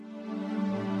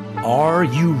Are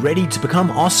you ready to become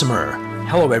awesomer?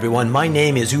 Hello, everyone. My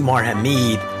name is Umar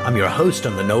Hamid. I'm your host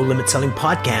on the No Limit Selling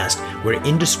podcast, where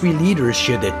industry leaders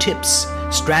share their tips,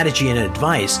 strategy, and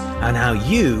advice on how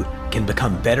you can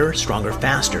become better, stronger,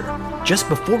 faster. Just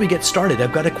before we get started,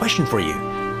 I've got a question for you.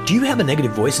 Do you have a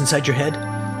negative voice inside your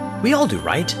head? We all do,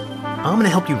 right? I'm going to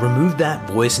help you remove that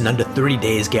voice in under 30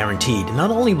 days guaranteed.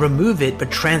 Not only remove it, but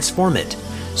transform it.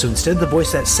 So instead of the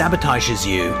voice that sabotages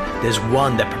you, there's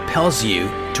one that propels you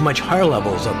to much higher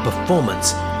levels of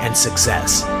performance and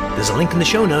success. There's a link in the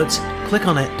show notes. Click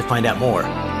on it to find out more.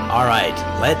 All right,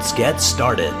 let's get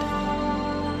started.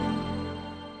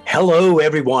 Hello,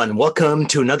 everyone. Welcome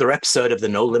to another episode of the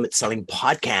No Limit Selling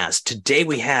podcast. Today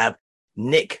we have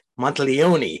Nick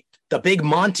Monteleone, the big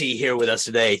Monty, here with us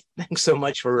today. Thanks so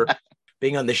much for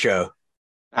being on the show.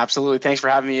 Absolutely. Thanks for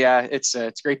having me.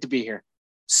 It's great to be here.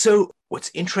 So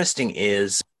what's interesting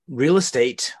is real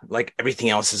estate, like everything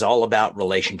else, is all about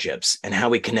relationships and how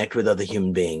we connect with other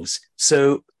human beings.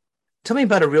 So tell me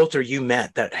about a realtor you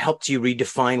met that helped you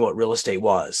redefine what real estate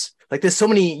was. Like there's so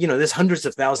many, there's hundreds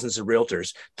of thousands of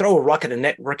realtors. Throw a rock at a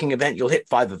networking event, you'll hit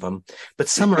 5 of them. But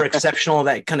some are exceptional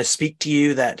that kind of speak to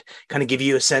you, that kind of give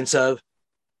you a sense of,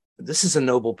 this is a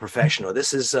noble profession, or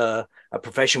this is a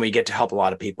profession where you get to help a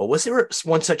lot of people. Was there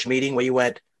one such meeting where you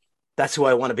went, that's who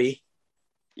I want to be?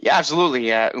 Yeah,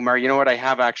 absolutely. Umar, you know what? I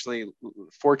have actually,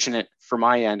 fortunate for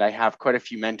my end, I have quite a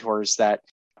few mentors that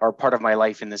are part of my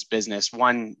life in this business.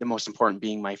 One, the most important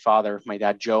being my father, my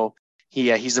dad, Joe.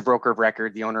 He's the broker of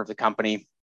record, the owner of the company.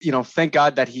 Thank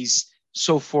God that he's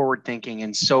so forward thinking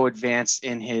and so advanced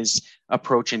in his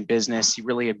approach in business. He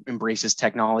really embraces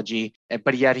technology,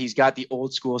 but yet he's got the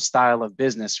old school style of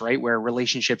business, right? Where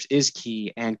relationships is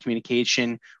key and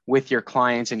communication with your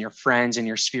clients and your friends and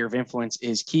your sphere of influence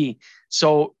is key.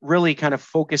 So really kind of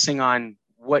focusing on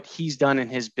what he's done in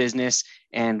his business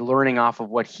and learning off of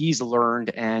what he's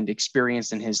learned and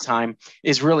experienced in his time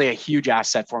is really a huge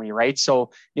asset for me, right?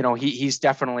 So, he's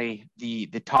definitely the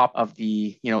top of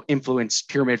the, influence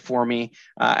pyramid for me.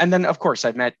 And then, of course,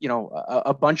 I've met,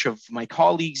 a bunch of my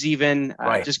colleagues, even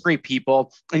Right. Just great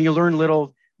people. And you learn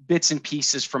little bits and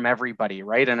pieces from everybody,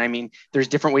 right? And I mean, there's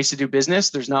different ways to do business.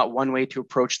 There's not one way to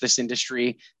approach this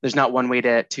industry. There's not one way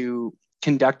to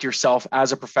conduct yourself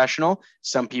as a professional.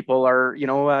 Some people are,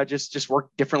 just work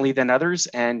differently than others,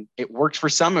 and it works for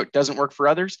some, it doesn't work for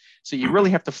others. So you really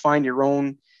have to find your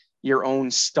own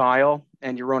style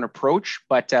and your own approach,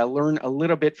 but learn a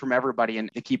little bit from everybody. And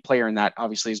the key player in that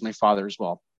obviously is my father as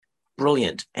well.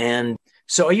 Brilliant. And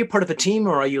so are you part of a team,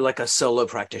 or are you like a solo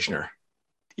practitioner?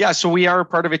 Yeah, so we are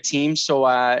part of a team. So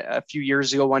a few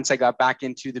years ago, once I got back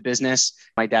into the business,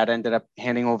 my dad ended up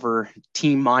handing over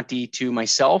Team Monty to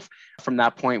myself. From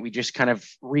that point, we just kind of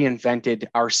reinvented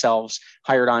ourselves,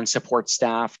 hired on support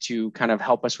staff to kind of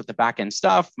help us with the back end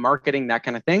stuff, marketing, that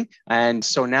kind of thing. And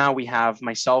so now we have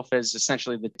myself as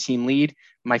essentially the team lead,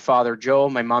 my father, Joe,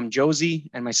 my mom, Josie,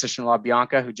 and my sister-in-law,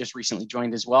 Bianca, who just recently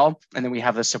joined as well. And then we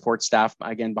have the support staff,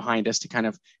 again, behind us to kind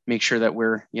of make sure that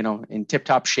we're, in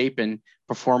tip-top shape and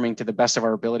performing to the best of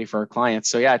our ability for our clients.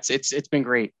 So yeah, it's been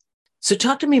great. So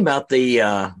talk to me about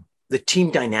the team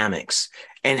dynamics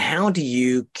and how do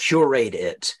you curate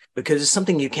it? Because it's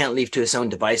something you can't leave to its own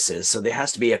devices. So there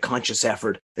has to be a conscious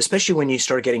effort, especially when you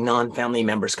start getting non-family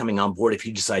members coming on board. If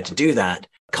you decide to do that,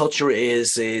 culture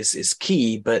is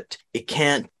key, but it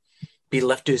can't be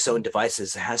left to its own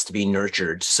devices. It has to be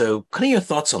nurtured. So kind of your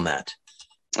thoughts on that?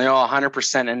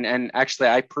 100%. And actually,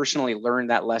 I personally learned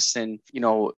that lesson,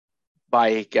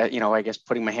 by, I guess,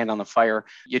 putting my hand on the fire.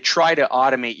 You try to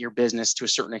automate your business to a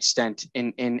certain extent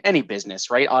in any business,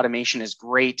 right? Automation is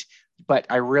great, but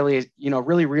I really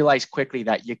realized quickly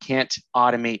that you can't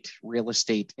automate real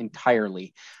estate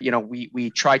entirely. We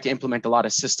tried to implement a lot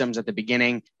of systems at the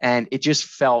beginning, and it just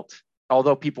felt,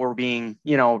 although people were being,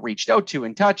 reached out to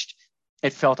and touched,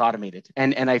 it felt automated.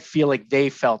 And I feel like they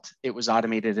felt it was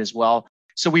automated as well.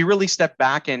 So we really stepped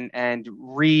back and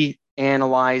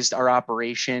reanalyzed our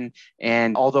operation.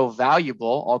 And although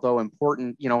valuable, although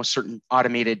important, certain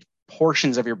automated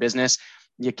portions of your business,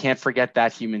 you can't forget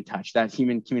that human touch, that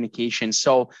human communication.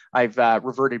 So I've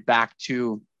reverted back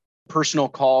to personal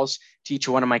calls to each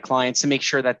one of my clients to make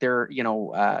sure that they're,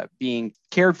 being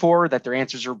cared for, that their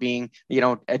answers are being,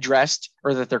 addressed,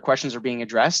 or that their questions are being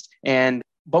addressed.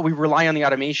 But we rely on the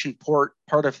automation part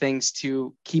of things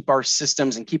to keep our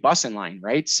systems and keep us in line,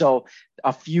 right? So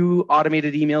a few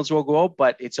automated emails will go out,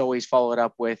 but it's always followed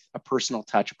up with a personal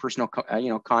touch, a personal,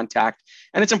 contact.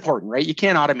 And it's important, right? You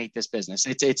can't automate this business.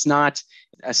 It's not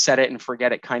a set it and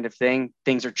forget it kind of thing.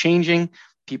 Things are changing.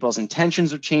 People's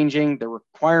intentions are changing. The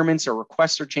requirements or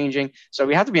requests are changing. So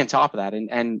we have to be on top of that.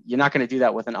 And you're not going to do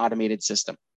that with an automated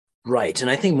system. Right. And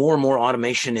I think more and more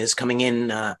automation is coming in.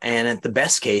 And at the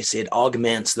best case, it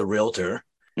augments the realtor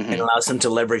and Hmm. allows them to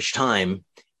leverage time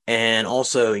and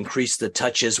also increase the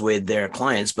touches with their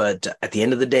clients. But at the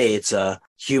end of the day, it's a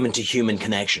human to human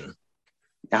connection.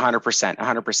 100%,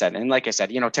 100%. And like I said,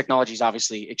 technology is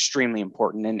obviously extremely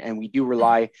important, and we do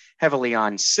rely heavily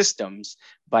on systems.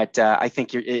 But I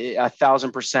think you're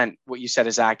 1,000% what you said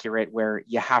is accurate, where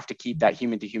you have to keep that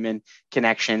human to human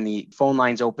connection, the phone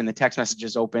lines open, the text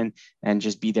messages open, and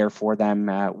just be there for them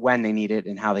when they need it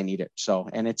and how they need it. So,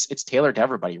 and it's tailored to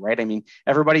everybody, right? I mean,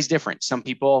 everybody's different. Some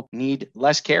people need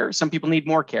less care, some people need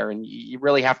more care, and you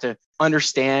really have to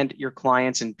understand your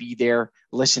clients and be there,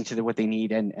 listen to what they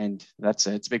need, and it's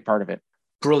a big part of it.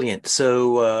 Brilliant.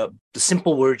 So the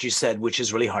simple words you said, which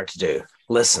is really hard to do,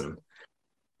 listen.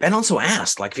 And also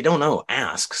ask, like if you don't know,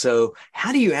 ask. So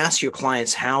how do you ask your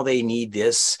clients how they need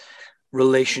this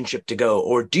relationship to go?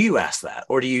 Or do you ask that?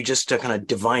 Or do you just kind of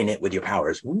divine it with your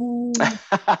powers? Ooh.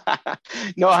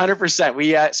 No,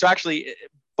 100%. So actually,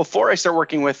 before I start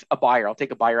working with a buyer, I'll take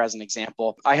a buyer as an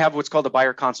example. I have what's called a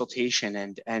buyer consultation,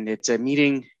 and it's a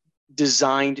meeting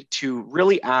designed to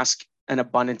really ask an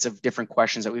abundance of different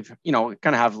questions that we've kind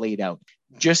of have laid out.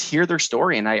 Just hear their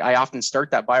story, and I often start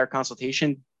that buyer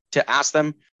consultation to ask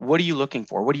them, what are you looking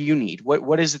for? What do you need?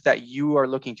 What is it that you are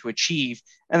looking to achieve?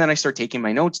 And then I start taking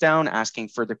my notes down, asking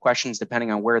further questions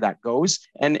depending on where that goes.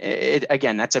 And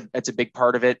again, that's a big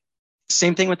part of it.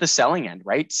 Same thing with the selling end,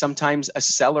 right? Sometimes a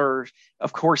seller,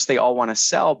 of course, they all want to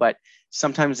sell, but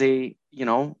sometimes they,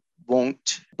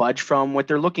 won't budge from what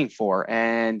they're looking for,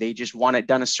 and they just want it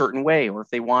done a certain way. Or if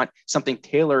they want something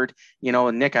tailored,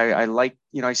 Nick, I like,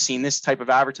 I've seen this type of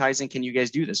advertising. Can you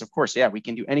guys do this? Of course. Yeah, we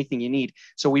can do anything you need.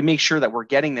 So we make sure that we're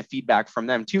getting the feedback from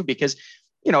them too, because,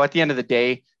 at the end of the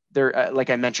day, there, like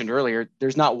I mentioned earlier,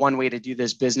 there's not one way to do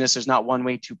this business. There's not one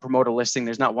way to promote a listing.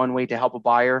 There's not one way to help a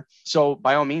buyer. So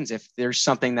by all means, if there's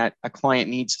something that a client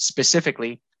needs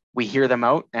specifically, we hear them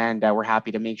out, and we're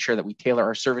happy to make sure that we tailor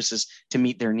our services to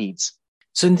meet their needs.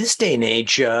 So in this day and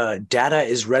age, data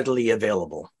is readily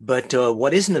available, but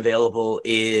what isn't available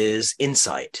is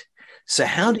insight. So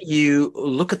how do you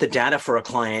look at the data for a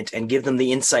client and give them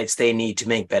the insights they need to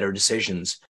make better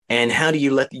decisions? And how do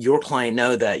you let your client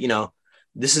know that,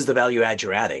 this is the value add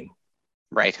you're adding?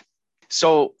 Right.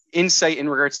 So insight in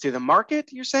regards to the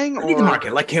market, you're saying? I need the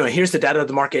market. Like, here's the data of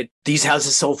the market. These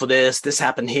houses sold for this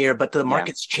happened here, but the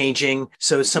market's changing.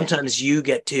 So sometimes you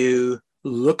get to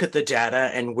look at the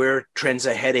data and where trends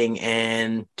are heading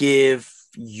and give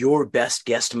your best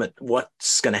guesstimate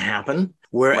what's going to happen.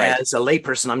 Whereas a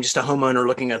layperson, I'm just a homeowner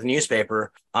looking at the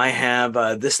newspaper. I have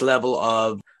this level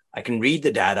of, I can read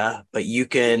the data, but you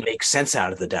can make sense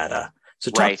out of the data.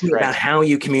 So talk to me about how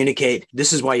you communicate.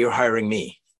 This is why you're hiring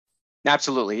me.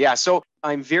 Absolutely. Yeah. So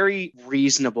I'm very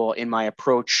reasonable in my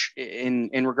approach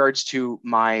in regards to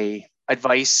my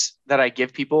advice that I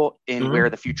give people in where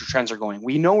the future trends are going.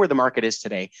 We know where the market is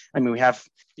today. I mean, we have,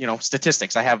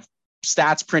 statistics. I have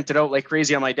stats printed out like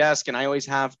crazy on my desk, and I always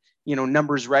have,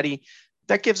 numbers ready.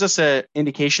 That gives us an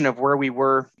indication of where we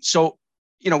were. So,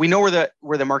 we know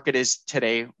where the market is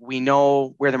today. We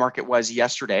know where the market was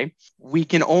yesterday. We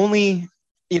can only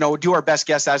do our best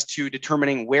guess as to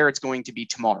determining where it's going to be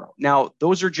tomorrow. Now,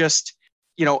 those are just,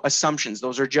 assumptions.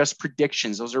 Those are just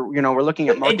predictions. Those are, we're looking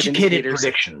at market indicators.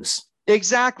 Predictions.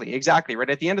 Exactly. Right.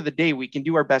 At the end of the day, we can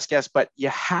do our best guess, but you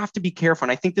have to be careful.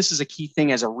 And I think this is a key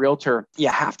thing as a realtor. You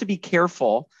have to be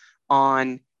careful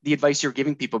on the advice you're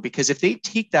giving people, because if they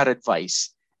take that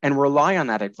advice and rely on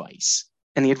that advice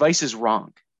and the advice is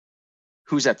wrong,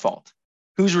 who's at fault?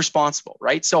 Who's responsible,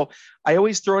 right? So I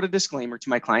always throw out a disclaimer to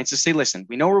my clients to say, listen,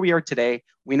 we know where we are today.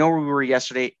 We know where we were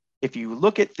yesterday. If you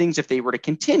look at things, if they were to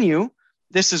continue,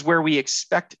 this is where we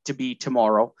expect to be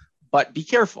tomorrow. But be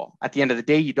careful. At the end of the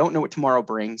day, you don't know what tomorrow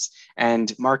brings,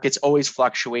 and markets always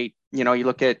fluctuate. You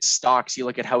look at stocks, you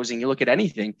look at housing, you look at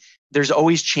anything. There's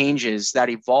always changes that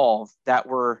evolve that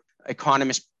were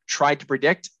economists tried to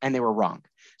predict, and they were wrong.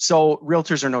 So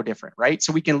realtors are no different, right?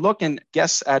 So we can look and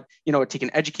guess at, take an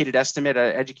educated estimate,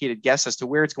 an educated guess as to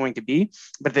where it's going to be.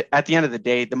 But at the end of the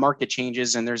day, the market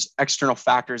changes, and there's external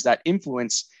factors that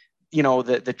influence,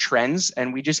 the trends.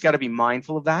 And we just got to be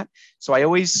mindful of that. So I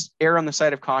always err on the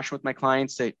side of caution with my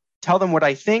clients to tell them what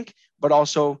I think, but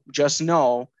also just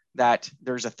know that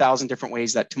there's 1,000 different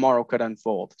ways that tomorrow could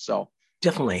unfold. So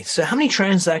definitely. So how many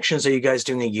transactions are you guys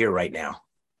doing a year right now?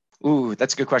 Ooh,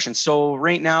 that's a good question. So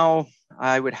right now,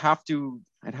 I'd have to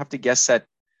guess that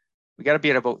we got to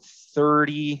be at about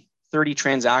 30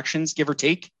 transactions, give or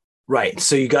take. Right.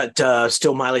 So you got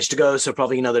still mileage to go. So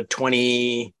probably another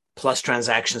 20 plus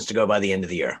transactions to go by the end of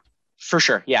the year. For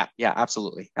sure. Yeah.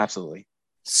 Absolutely.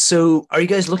 So are you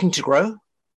guys looking to grow?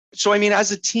 So, I mean,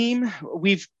 as a team,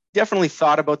 we've definitely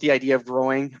thought about the idea of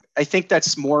growing. I think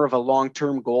that's more of a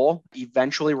long-term goal.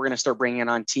 Eventually, we're going to start bringing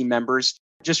on team members.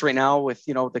 Just right now, with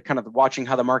the kind of watching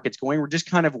how the market's going, we're just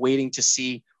kind of waiting to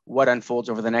see what unfolds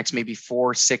over the next maybe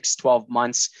 4, 6, 12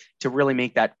 months to really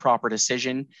make that proper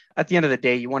decision. At the end of the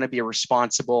day, you want to be a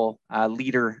responsible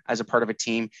leader as a part of a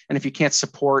team. And if you can't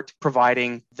support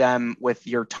providing them with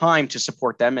your time to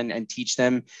support them and teach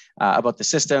them about the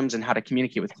systems and how to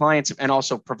communicate with clients, and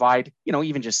also provide,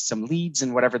 even just some leads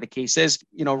and whatever the case is,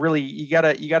 really you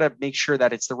gotta make sure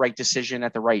that it's the right decision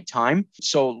at the right time.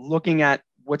 So looking at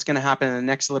what's going to happen in the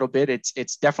next little bit,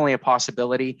 it's definitely a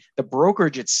possibility. The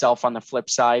brokerage itself, on the flip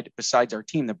side, besides our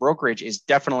team, the brokerage is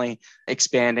definitely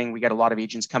expanding. We got a lot of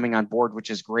agents coming on board,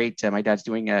 which is great. My dad's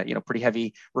doing pretty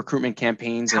heavy recruitment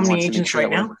campaigns. How many agents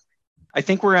right now? I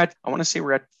think we're at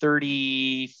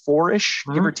 34-ish,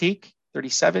 give or take,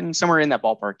 37, somewhere in that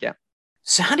ballpark. Yeah.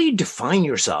 So how do you define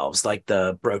yourselves, like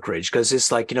the brokerage? Because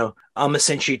it's like, I'm a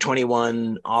Century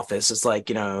 21 office. It's like,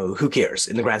 who cares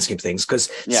in the grand scheme of things? Because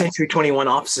Century 21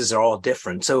 offices are all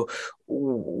different. So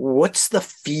what's the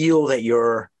feel that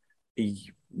your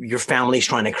family's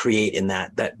trying to create in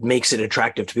that makes it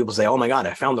attractive to people? Say, oh my God,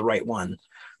 I found the right one.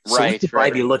 So what's the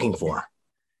vibe you're looking for?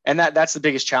 And that's the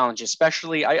biggest challenge,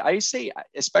 especially, I say,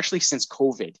 especially since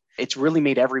COVID. It's really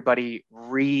made everybody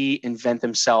reinvent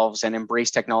themselves and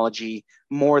embrace technology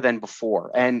more than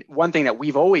before. And one thing that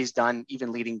we've always done,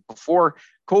 even leading before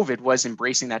COVID, was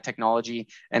embracing that technology.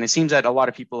 And it seems that a lot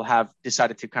of people have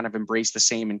decided to kind of embrace the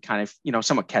same and kind of,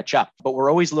 somewhat catch up. But we're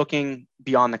always looking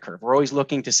beyond the curve. We're always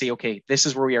looking to see, okay, this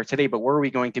is where we are today, but where are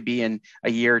we going to be in a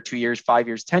year, 2 years, 5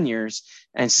 years, 10 years,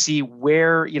 and see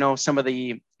where, some of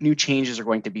the new changes are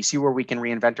going to be, see where we can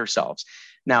reinvent ourselves.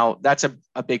 Now, that's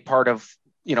a big part of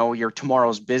your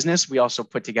tomorrow's business. We also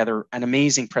put together an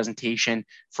amazing presentation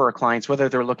for our clients, whether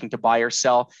they're looking to buy or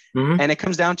sell. Mm-hmm. And it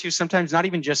comes down to sometimes not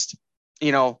even just,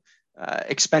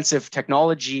 expensive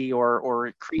technology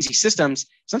or crazy systems.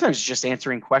 Sometimes it's just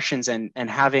answering questions and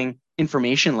having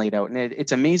information laid out. And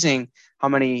it's amazing how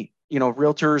many,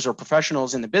 realtors or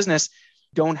professionals in the business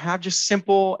don't have just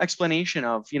simple explanation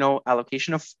of,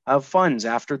 allocation of funds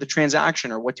after the transaction,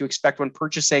 or what to expect when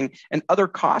purchasing and other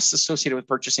costs associated with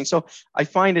purchasing. So I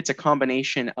find it's a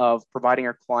combination of providing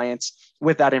our clients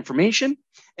with that information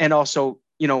and also,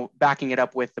 backing it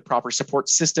up with the proper support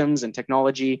systems and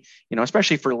technology,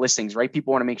 especially for listings, right?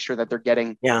 People want to make sure that they're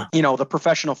getting, the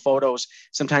professional photos,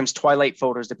 sometimes twilight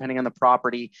photos, depending on the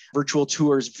property, virtual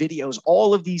tours, videos,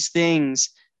 all of these things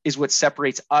is what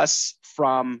separates us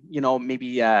from,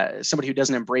 maybe somebody who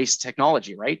doesn't embrace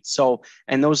technology, right? So,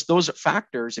 and those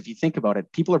factors, if you think about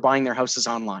it, people are buying their houses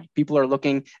online. People are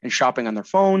looking and shopping on their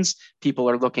phones. People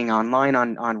are looking online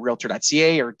on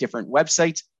realtor.ca or different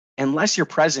websites. Unless your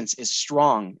presence is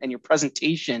strong and your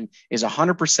presentation is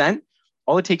 100%,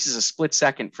 all it takes is a split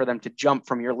second for them to jump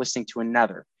from your listing to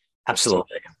another.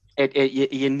 Absolutely. So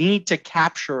you need to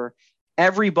capture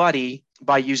everybody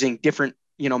by using different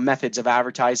methods of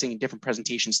advertising and different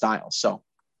presentation styles. So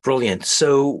brilliant.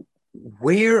 So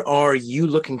where are you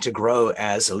looking to grow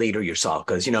as a leader yourself?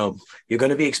 Because, you're going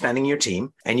to be expanding your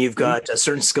team and you've got a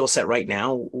certain skill set right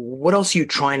now. What else are you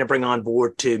trying to bring on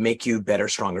board to make you better,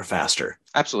 stronger, faster?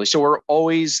 Absolutely. So we're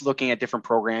always looking at different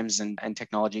programs and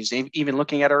technologies, even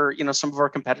looking at our, some of our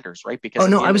competitors, right? Because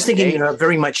I was thinking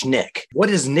very much Nick. What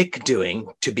is Nick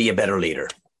doing to be a better leader?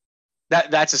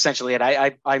 That's essentially it.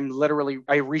 I'm literally,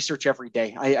 I research every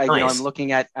day. Nice. I'm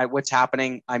looking at what's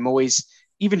happening. I'm always,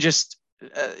 even just,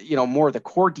 more of the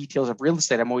core details of real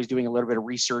estate. I'm always doing a little bit of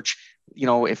research.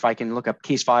 If I can look up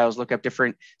case files, look up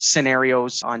different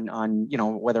scenarios on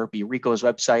whether it be Rico's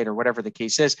website or whatever the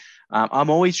case is.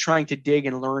 I'm always trying to dig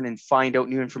and learn and find out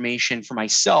new information for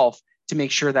myself to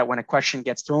make sure that when a question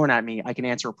gets thrown at me, I can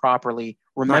answer properly,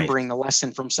 remembering the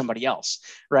lesson from somebody else,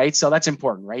 right? So that's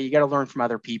important, right? You got to learn from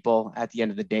other people. At the end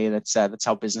of the day, that's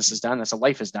how business is done. That's how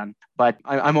life is done. But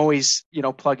I'm always,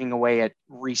 plugging away at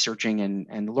researching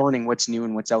and learning what's new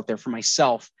and what's out there for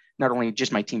myself, not only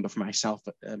just my team, but for myself,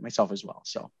 myself as well.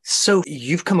 So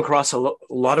you've come across a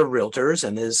lot of realtors,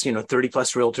 and there's, 30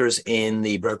 plus realtors in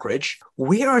the brokerage.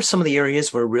 Where are some of the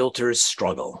areas where realtors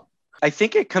struggle? I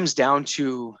think it comes down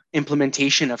to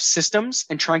implementation of systems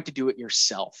and trying to do it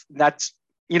yourself. That's,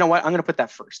 I'm going to put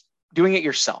that first, doing it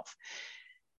yourself.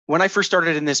 When I first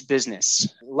started in this business,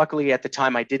 luckily at the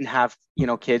time I didn't have,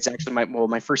 kids. Actually,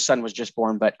 my first son was just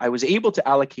born, but I was able to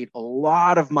allocate a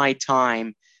lot of my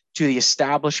time to the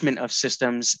establishment of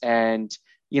systems and,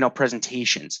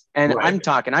 presentations. And right. I'm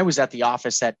talking, I was at the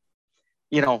office at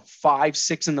 5,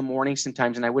 6 in the morning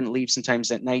sometimes, and I wouldn't leave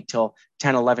sometimes at night till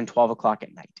 10, 11, 12 o'clock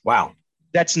at night. Wow.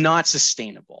 that's not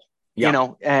sustainable, Yeah. you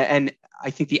know, and I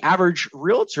think the average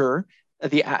realtor,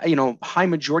 high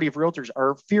majority of realtors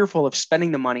are fearful of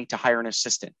spending the money to hire an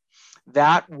assistant.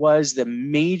 That was the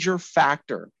major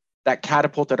factor that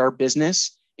catapulted our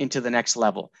business into the next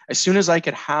level. As soon as I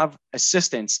could have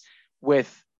assistants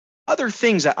with other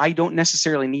things that I don't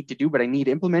necessarily need to do, but I need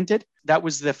implemented, that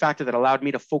was the factor that allowed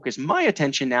me to focus my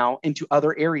attention now into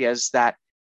other areas that,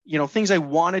 things I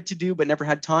wanted to do, but never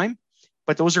had time.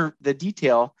 But the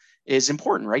detail is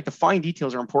important, right? The fine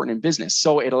details are important in business.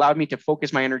 So it allowed me to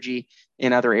focus my energy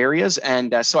in other areas.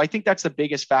 And so I think that's the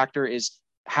biggest factor, is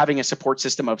having a support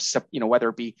system of, whether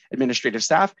it be administrative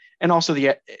staff, and also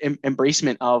the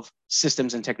embracement of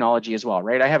systems and technology as well,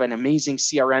 right? I have an amazing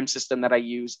CRM system that I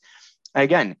use.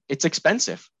 Again, it's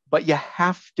expensive, but you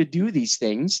have to do these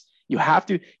things. You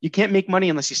can't make money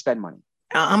unless you spend money.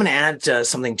 I'm going to add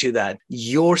something to that.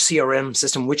 Your CRM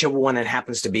system, whichever one it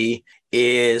happens to be,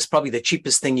 is probably the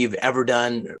cheapest thing you've ever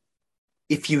done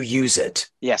if you use it.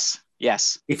 Yes.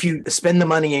 If you spend the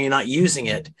money and you're not using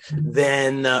it,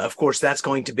 then of course that's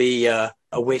going to be a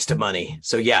waste of money.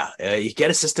 So you get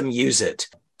a system, use it.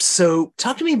 So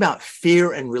talk to me about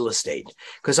fear and real estate,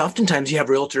 because oftentimes you have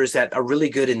realtors that are really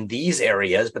good in these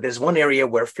areas, but there's one area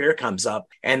where fear comes up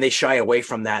and they shy away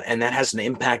from that, and that has an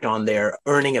impact on their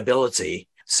earning ability.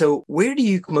 So where do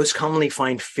you most commonly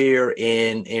find fear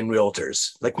in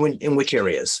realtors? Like in which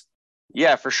areas?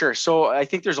 Yeah, for sure. So I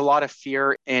think there's a lot of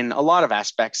fear in a lot of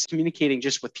aspects. Communicating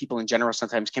just with people in general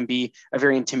sometimes can be a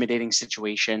very intimidating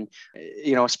situation,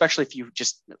 especially if you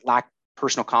just lack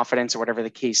personal confidence or whatever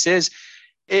the case is.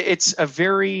 It's a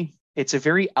very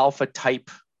alpha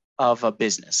type of a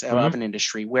business, of an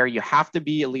industry, where you have to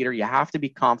be a leader, you have to be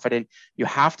confident, you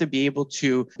have to be able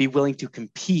to be willing to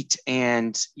compete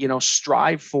and,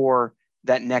 strive for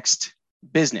that next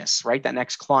business, right? That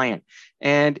next client.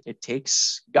 And it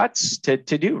takes guts to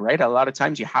do, right? A lot of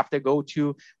times you have to go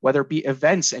to, whether it be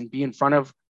events, and be in front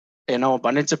of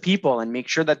abundance of people, and make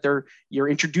sure that you're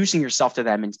introducing yourself to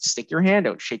them, and stick your hand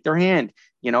out, shake their hand,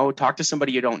 talk to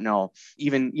somebody you don't know.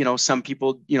 Even, some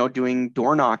people, doing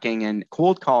door knocking and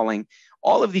cold calling,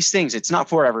 all of these things. It's not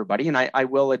for everybody. And I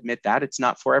will admit that it's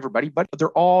not for everybody, but they're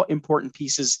all important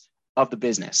pieces of the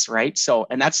business, right? So,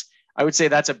 and I would say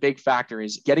that's a big factor,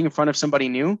 is getting in front of somebody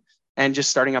new and just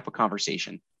starting up a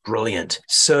conversation. Brilliant.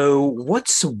 So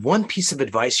what's one piece of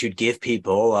advice you'd give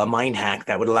people, a mind hack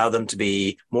that would allow them to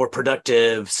be more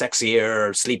productive,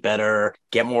 sexier, sleep better,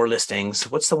 get more listings?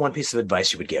 What's the one piece of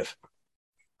advice you would give?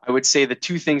 I would say the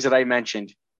two things that I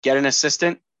mentioned: get an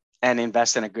assistant and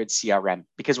invest in a good CRM,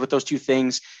 because with those two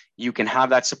things, you can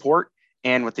have that support.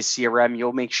 And with the CRM,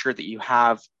 you'll make sure that you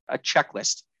have a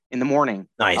checklist in the morning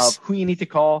of who you need to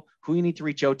call, who you need to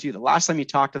reach out to, the last time you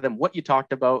talked to them, what you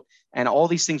talked about, and all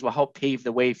these things will help pave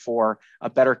the way for a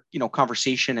better,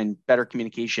 conversation and better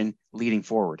communication leading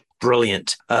forward.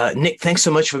 Brilliant. Nick, thanks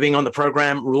so much for being on the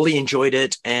program. Really enjoyed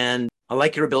it. And I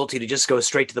like your ability to just go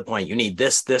straight to the point. You need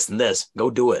this, this, and this. Go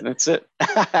do it. That's it.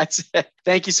 That's it.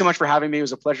 Thank you so much for having me. It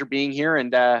was a pleasure being here.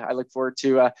 And I look forward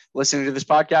to listening to this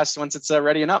podcast once it's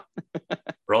ready and up.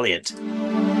 Brilliant.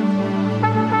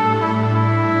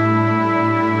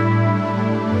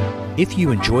 If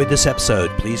you enjoyed this episode,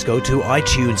 please go to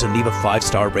iTunes and leave a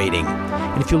 5-star rating.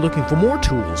 And if you're looking for more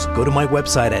tools, go to my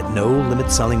website at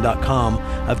nolimitselling.com.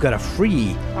 I've got a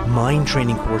free mind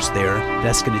training course there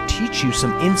that's going to teach you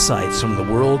some insights from the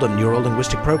world of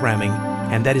neuro-linguistic programming,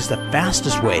 and that is the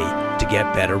fastest way to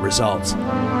get better results.